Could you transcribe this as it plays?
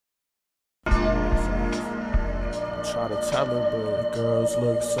try to tell her, but girls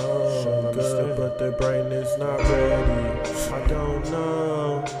look so good, but their brain is not ready. I don't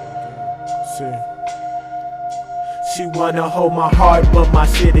know. See. She wanna hold my heart, but my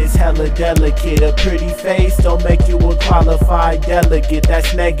shit is hella delicate. A pretty face don't make you a qualified delegate,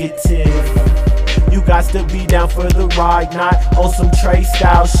 that's negative. You got to be down for the ride, not on some Trey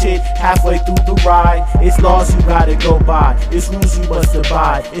style shit halfway through the ride. It's laws you gotta go by, it's rules you must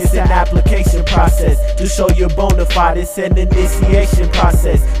abide. It's an application process to show you're bona fide. It's an initiation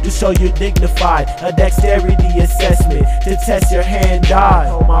process to show you're dignified. A dexterity assessment to test your hand-eye.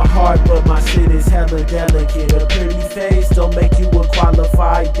 Hold my heart, but my shit is hella delicate. A pretty face don't make you a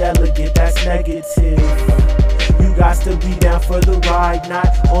qualified delegate, that's negative. You got to be down for the ride, not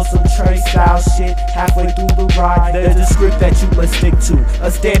on some Trey style shit halfway through the ride. There's a script that you must stick to, a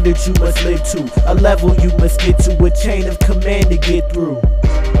standard you must live to, a level you must get to, a chain of command to get through.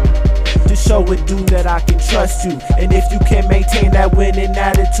 To show a dude that I can trust you, and if you can maintain that winning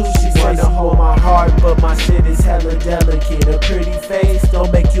attitude, she's wanna hold my heart, but my shit is hella delicate. A pretty face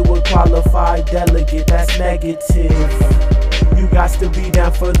don't make you a qualified delegate, that's negative. You got to be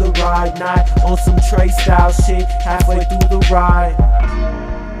down for the ride, not on some Trey style shit halfway through the ride.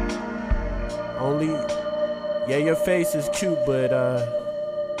 Only, yeah, your face is cute, but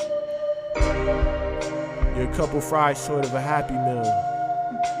you're a couple fries short of a Happy Meal.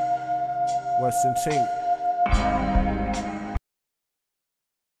 What's in Tink?